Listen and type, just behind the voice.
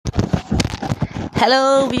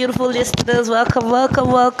Hello, beautiful listeners.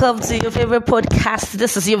 Welcome to your favorite podcast.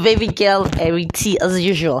 This is your baby girl, Eriti, as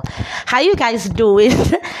usual. How you guys doing?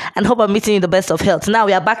 And hope I'm meeting you in the best of health. Now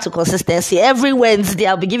we are back to consistency. Every Wednesday,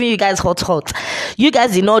 I'll be giving you guys hot. You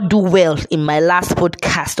guys did not do well in my last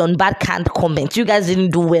podcast on bad canned comments. You guys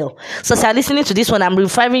didn't do well. So if you're listening to this one, I'm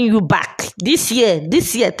referring you back. This year,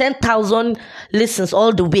 10,000 listens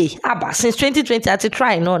all the way. Since 2020, I had to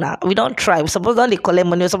try. No, we don't try. We're supposed to only collect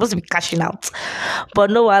money. We're supposed to be cashing out.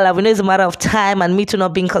 But no, we know it's a matter of time and me to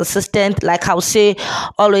not being consistent. Like I'll say,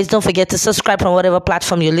 always don't forget to subscribe from whatever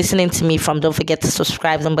platform you're listening to me from. Don't forget to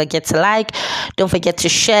subscribe. Don't forget to like. Don't forget to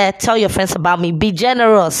share. Tell your friends about me. Be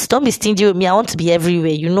generous. Don't be stingy with me. I want to be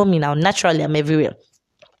everywhere. You know me now. Naturally, I'm everywhere.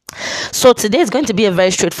 So today is going to be a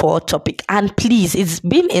very straightforward topic, and please, it's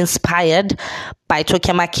been inspired by Toke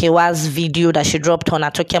Makewa's video that she dropped on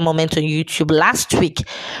Atokia Moment on YouTube last week,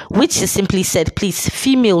 which she simply said, please,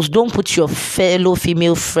 females, don't put your fellow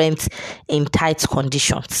female friends in tight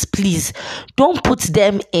conditions. Please, don't put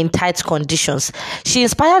them in tight conditions. She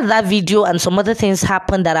inspired that video, and some other things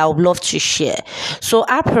happened that I would love to share. So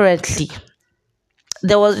apparently,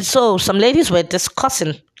 some ladies were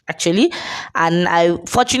discussing actually, and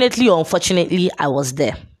unfortunately, I was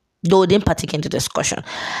there. Though they didn't partake in the discussion.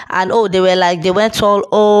 And they went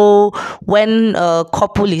all, when a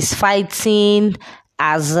couple is fighting,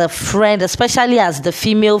 as a friend, especially as the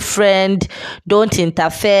female friend, don't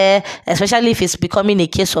interfere, especially if it's becoming a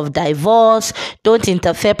case of divorce. Don't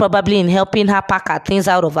interfere probably in helping her pack her things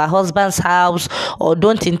out of her husband's house, or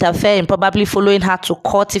don't interfere in probably following her to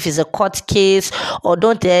court if it's a court case, or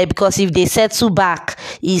don't because if they settle back,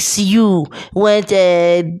 it's you.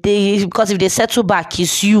 Because if they settle back,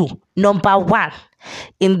 it's you. Number one,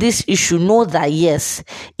 in this issue, know that yes,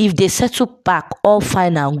 if they settle back, all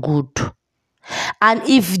fine and good. And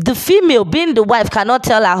if the female, being the wife, cannot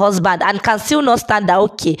tell her husband and can still not stand that,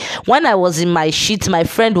 okay, when I was in my shit, my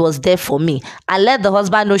friend was there for me, and let the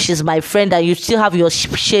husband know she's my friend, and you still have your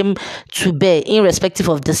shame to bear irrespective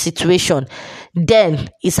of the situation, then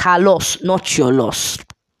it's her loss, not your loss.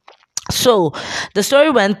 So the story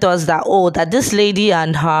went us that this lady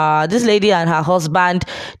and her husband,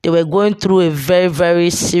 they were going through a very, very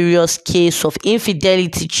serious case of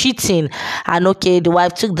infidelity, cheating, and the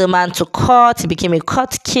wife took the man to court. It became a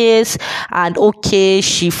court case, and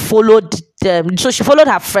she followed them. So she followed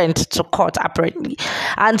her friend to court apparently,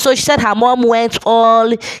 and so she said her mom went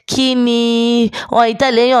all kini or you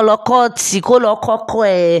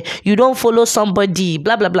don't follow somebody,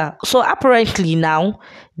 blah blah blah. So apparently now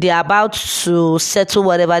they are about to settle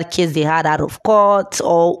whatever case they had out of court,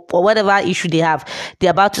 or whatever issue they have. They're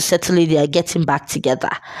about to settle it. They are getting back together.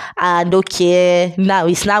 And now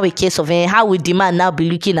it's now a case of how would the man now be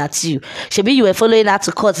looking at you? Maybe you were following her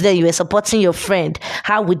to court, then you were supporting your friend.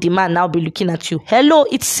 How would the man now be looking at you? Hello,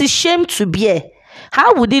 it's a shame to bear.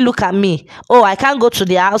 How would he look at me? Oh, I can't go to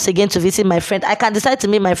their house again to visit my friend. I can decide to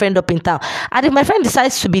meet my friend up in town. And if my friend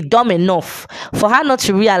decides to be dumb enough for her not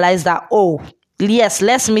to realize that, yes,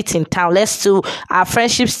 let's meet in town. Our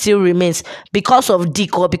friendship still remains because of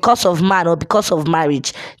dick or because of man or because of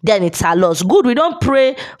marriage, then it's our loss. Good, we don't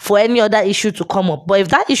pray for any other issue to come up. But if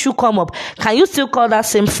that issue come up, can you still call that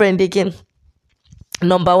same friend again?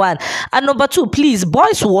 Number one. And number two, please,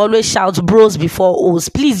 boys will always shout bros before O's.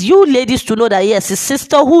 Please, you ladies to know that yes, it's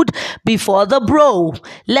sisterhood before the bro.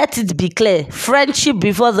 Let it be clear. Friendship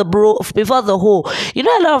before the bro, before the hoe. You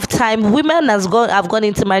know, a lot of time women have gone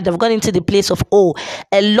into marriage, have gone into the place of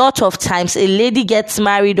a lot of times a lady gets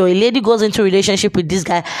married or a lady goes into a relationship with this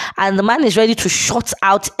guy, and the man is ready to shut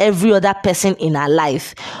out every other person in her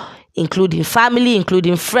life, including family,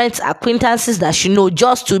 including friends, acquaintances that she know,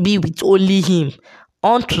 just to be with only him.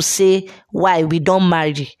 On to say why we don't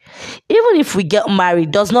marry. Even if we get married,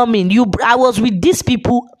 does not mean I was with these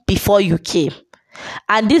people before you came,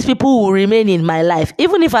 and these people will remain in my life.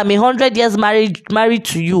 Even if I'm 100 years married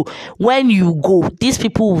to you, when you go, these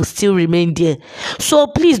people will still remain there. So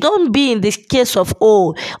please don't be in this case of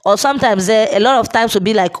or sometimes a lot of times will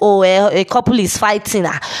be like a couple is fighting.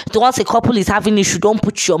 Once a couple is having issue, don't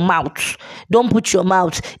put your mouth.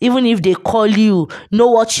 Even if they call you,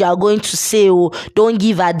 know what you are going to say. Don't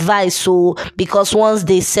give advice. Because once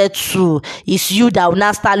they settle, it's you that will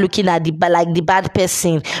now start looking at the bad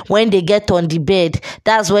person. When they get on the bed,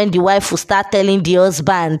 that's when the wife will start telling the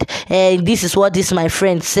husband, this is what my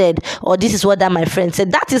friend said, or this is what that my friend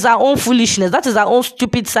said. That is our own foolishness. That is our own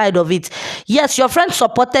stupid side of it. Yes, your friend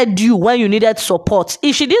supported you when you needed support.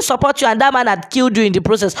 If she didn't support you and that man had killed you in the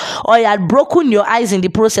process, or he had broken your eyes in the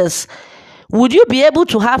process, would you be able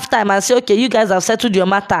to have time and say, okay, you guys have settled your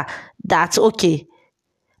matter, that's okay,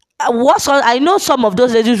 I know some of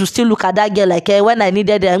those ladies will still look at that girl like, when I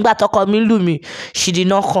needed them, she did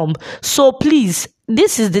not come. So please,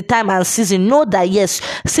 this is the time and season. Know that yes,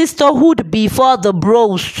 sisterhood before the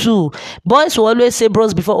bros too. Boys will always say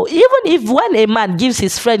bros before. Even if when a man gives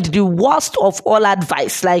his friend the worst of all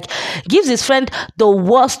advice, like gives his friend the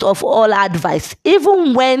worst of all advice,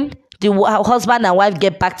 even when the husband and wife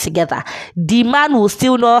get back together, the man will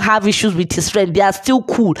still not have issues with his friend. They are still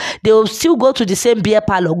cool. They will still go to the same beer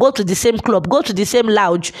parlor, go to the same club, go to the same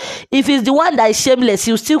lounge. If he's the one that is shameless,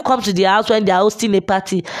 he'll still come to the house when they are hosting a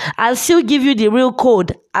party and still give you the real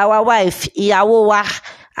code. Our wife, Iyawo wa,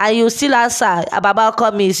 and you still answer, Ababa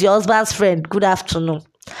call me, is your husband's friend. Good afternoon.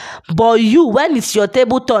 But you, when it's your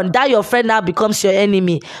table turn, that your friend now becomes your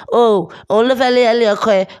enemy. Oh,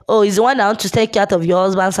 he's the one that wants to take you out of your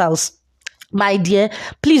husband's house. My dear,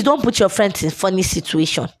 please don't put your friends in funny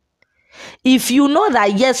situation. If you know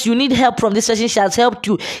that yes, you need help from this person, she has helped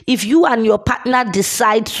you. If you and your partner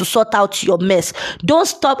decide to sort out your mess, don't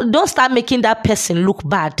start making that person look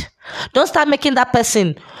bad. Don't start making that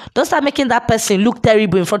person look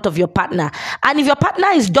terrible in front of your partner. And if your partner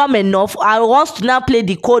is dumb enough and wants to now play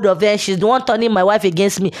the code of she's the one turning my wife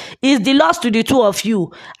against me, it's the loss to the two of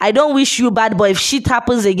you. I don't wish you bad, but if shit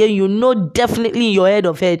happens again, you know definitely in your head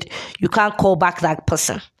of head, you can't call back that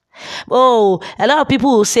person. Oh, a lot of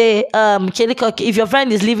people will say, if your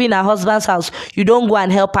friend is living in her husband's house, you don't go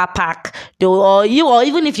and help her pack. Or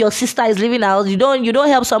even if your sister is living in her house, you don't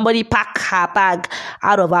help somebody pack her bag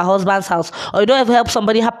out of her husband's house, or you don't help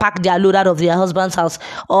somebody pack their load out of their husband's house,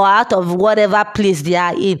 or out of whatever place they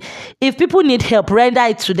are in. If people need help, render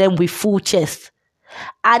it to them with full chest.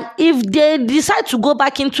 And if they decide to go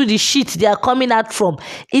back into the shit they are coming out from,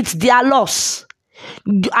 it's their loss.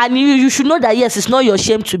 And you should know that yes, it's not your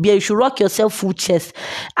shame to be here. You should rock yourself full chest.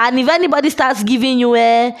 And if anybody starts giving you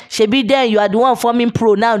should be there, you are the one forming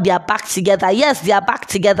pro, now they are back together. Yes, they are back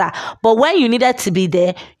together, but when you needed to be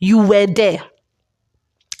there, you were there.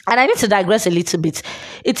 And I need to digress a little bit.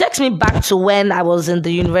 It takes me back to when I was in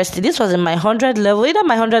the university. This was in my 100 level, either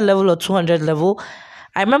my 100 level or 200 level.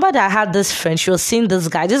 I remember that I had this friend. She was seeing this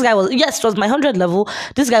guy. This guy was, yes, it was my 100 level.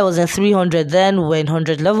 This guy was in 300. Then we're in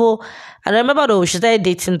 100 level. And I remember though, she started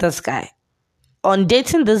dating this guy. On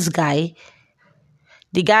dating this guy,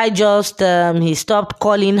 the guy just, he stopped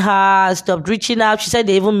calling her, stopped reaching out. She said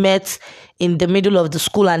they even met in the middle of the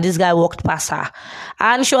school and this guy walked past her.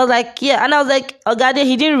 And she was like, yeah. And I was like, oh God,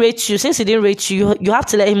 he didn't rate you. Since he didn't rate you, you have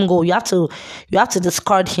to let him go. You have to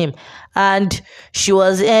discard him. And she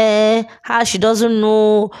was, how she doesn't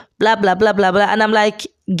know, blah, blah, blah, blah, blah. And I'm like,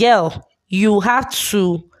 girl, you have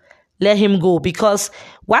to let him go, because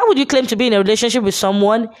why would you claim to be in a relationship with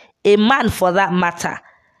someone, a man for that matter?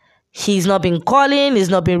 He's not been calling, he's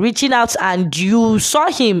not been reaching out, and you saw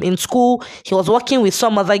him in school, he was working with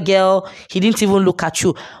some other girl, he didn't even look at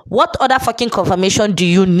you. What other fucking confirmation do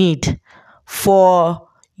you need for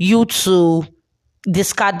you to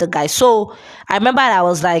discard the guy? So I remember I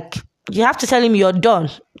was like, you have to tell him you're done.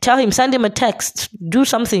 Tell him, send him a text, do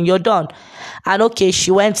something, you're done. And okay, she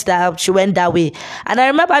went that way. And I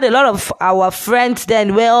remember a lot of our friends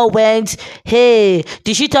then we all went, hey,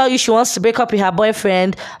 did she tell you she wants to break up with her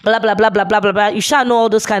boyfriend? Blah, blah, blah, blah, blah, blah, blah. You shall know all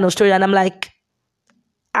those kind of stories. And I'm like,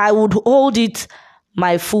 I would hold it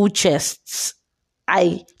my full chest.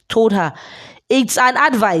 I told her, it's an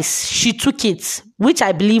advice. She took it, which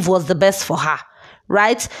I believe was the best for her.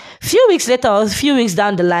 Right? Few weeks later, or a few weeks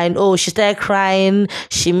down the line, she started crying.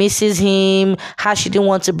 She misses him. How she didn't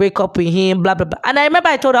want to break up with him, blah, blah, blah. And I remember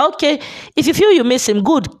I told her, okay, if you feel you miss him,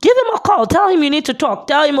 good. Give him a call. Tell him you need to talk.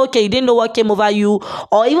 Tell him, okay, you didn't know what came over you.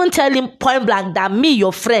 Or even tell him point blank that me,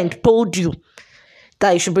 your friend, told you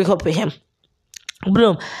that you should break up with him.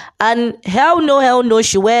 Boom. And hell no,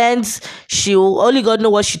 she went. She only God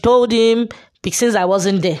know what she told him, since I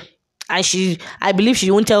wasn't there. And I believe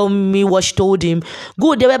she won't tell me what she told him.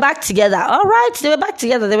 Good, they were back together. All right, they were back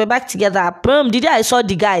together. Boom, the day I saw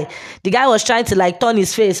the guy was trying to turn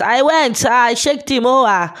his face. I went, I shaked him.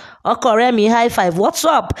 Uncle Remy, high five. What's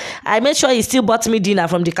up? I made sure he still bought me dinner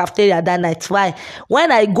from the cafeteria that night. Why?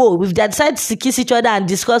 When I go, if they decide to kiss each other and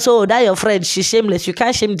discuss, that your friend, she's shameless. You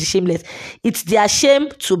can't shame the shameless. It's their shame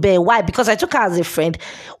to bear. Why? Because I took her as a friend.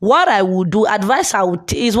 What I would do,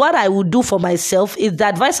 is what I would do for myself, is the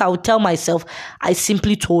advice I would tell myself. I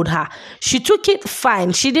simply told her. She took it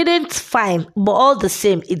fine. She didn't fine, but all the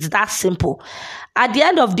same, it's that simple. At the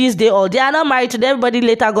end of this day, they are not married to everybody,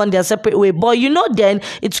 later gone their separate way. But then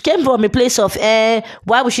it came from a place of,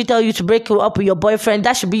 why would she tell you to break up with your boyfriend?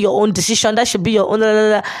 That should be your own decision. That should be your own.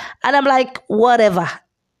 And I'm like, whatever.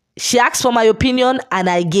 She asked for my opinion and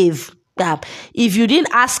I gave. If you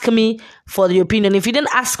didn't ask me for the opinion, if you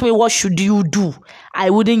didn't ask me what should you do, I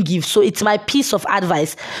wouldn't give. So it's my piece of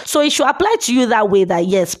advice. So it should apply to you that way, that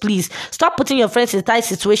yes, please stop putting your friends in a tight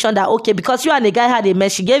situation that, okay, because you and the guy had a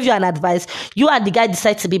mess, she gave you an advice, you and the guy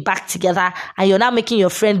decide to be back together, and you're now making your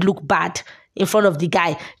friend look bad in front of the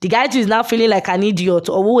guy. The guy too is now feeling like an idiot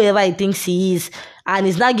or whoever he thinks he is, and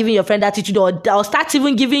is not giving your friend attitude, or start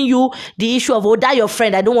even giving you the issue of, oh, that your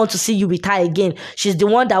friend, I don't want to see you with her again. She's the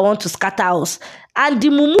one that wants to scatter us. And the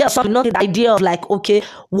mumu is not the idea of like, okay,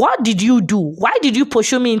 what did you do? Why did you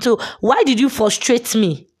pursue me into? Why did you frustrate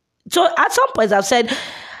me? So at some point I've said,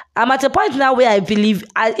 I'm at a point now where I believe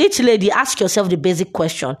each lady, ask yourself the basic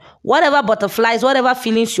question. Whatever butterflies, whatever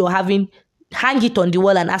feelings you're having, hang it on the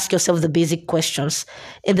wall and ask yourself the basic questions,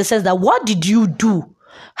 in the sense that, what did you do?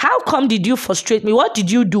 How come did you frustrate me? What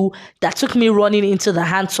did you do that took me running into the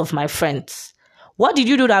hands of my friends? What did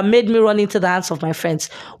you do that made me run into the hands of my friends?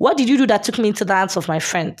 What did you do that took me into the hands of my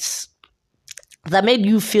friends? That made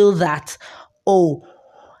you feel that, oh,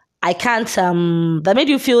 I can't, that made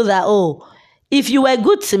you feel that, oh, if you were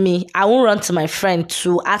good to me, I won't run to my friend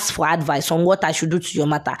to ask for advice on what I should do to your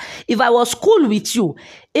matter. If I was cool with you,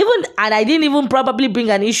 and I didn't even probably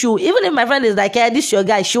bring an issue, even if my friend is like, hey, this is your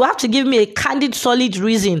guy, she will have to give me a candid, solid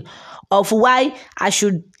reason of why I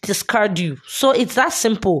should discard you. So it's that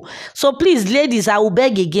simple. So please, ladies, I will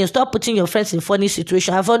beg again, stop putting your friends in funny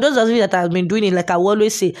situations. And for those of you that have been doing it, like I will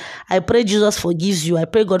always say, I pray Jesus forgives you. I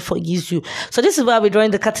pray God forgives you. So this is where we're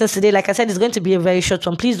drawing the curtains today. Like I said, it's going to be a very short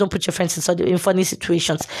one. Please don't put your friends in funny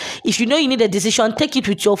situations. If you know you need a decision, take it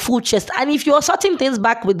with your full chest. And if you're sorting things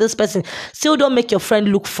back with this person, still don't make your friend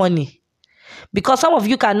look funny. Because some of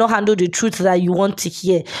you cannot handle the truth that you want to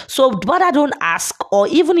hear. So brother, don't ask. Or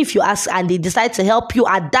even if you ask and they decide to help you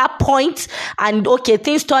at that point, and okay,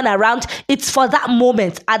 things turn around, it's for that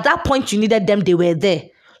moment. At that point you needed them, they were there.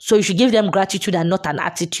 So you should give them gratitude and not an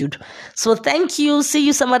attitude. So thank you. See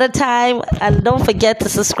you some other time. And don't forget to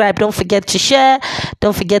subscribe. Don't forget to share.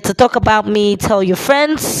 Don't forget to talk about me. Tell your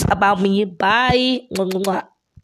friends about me. Bye.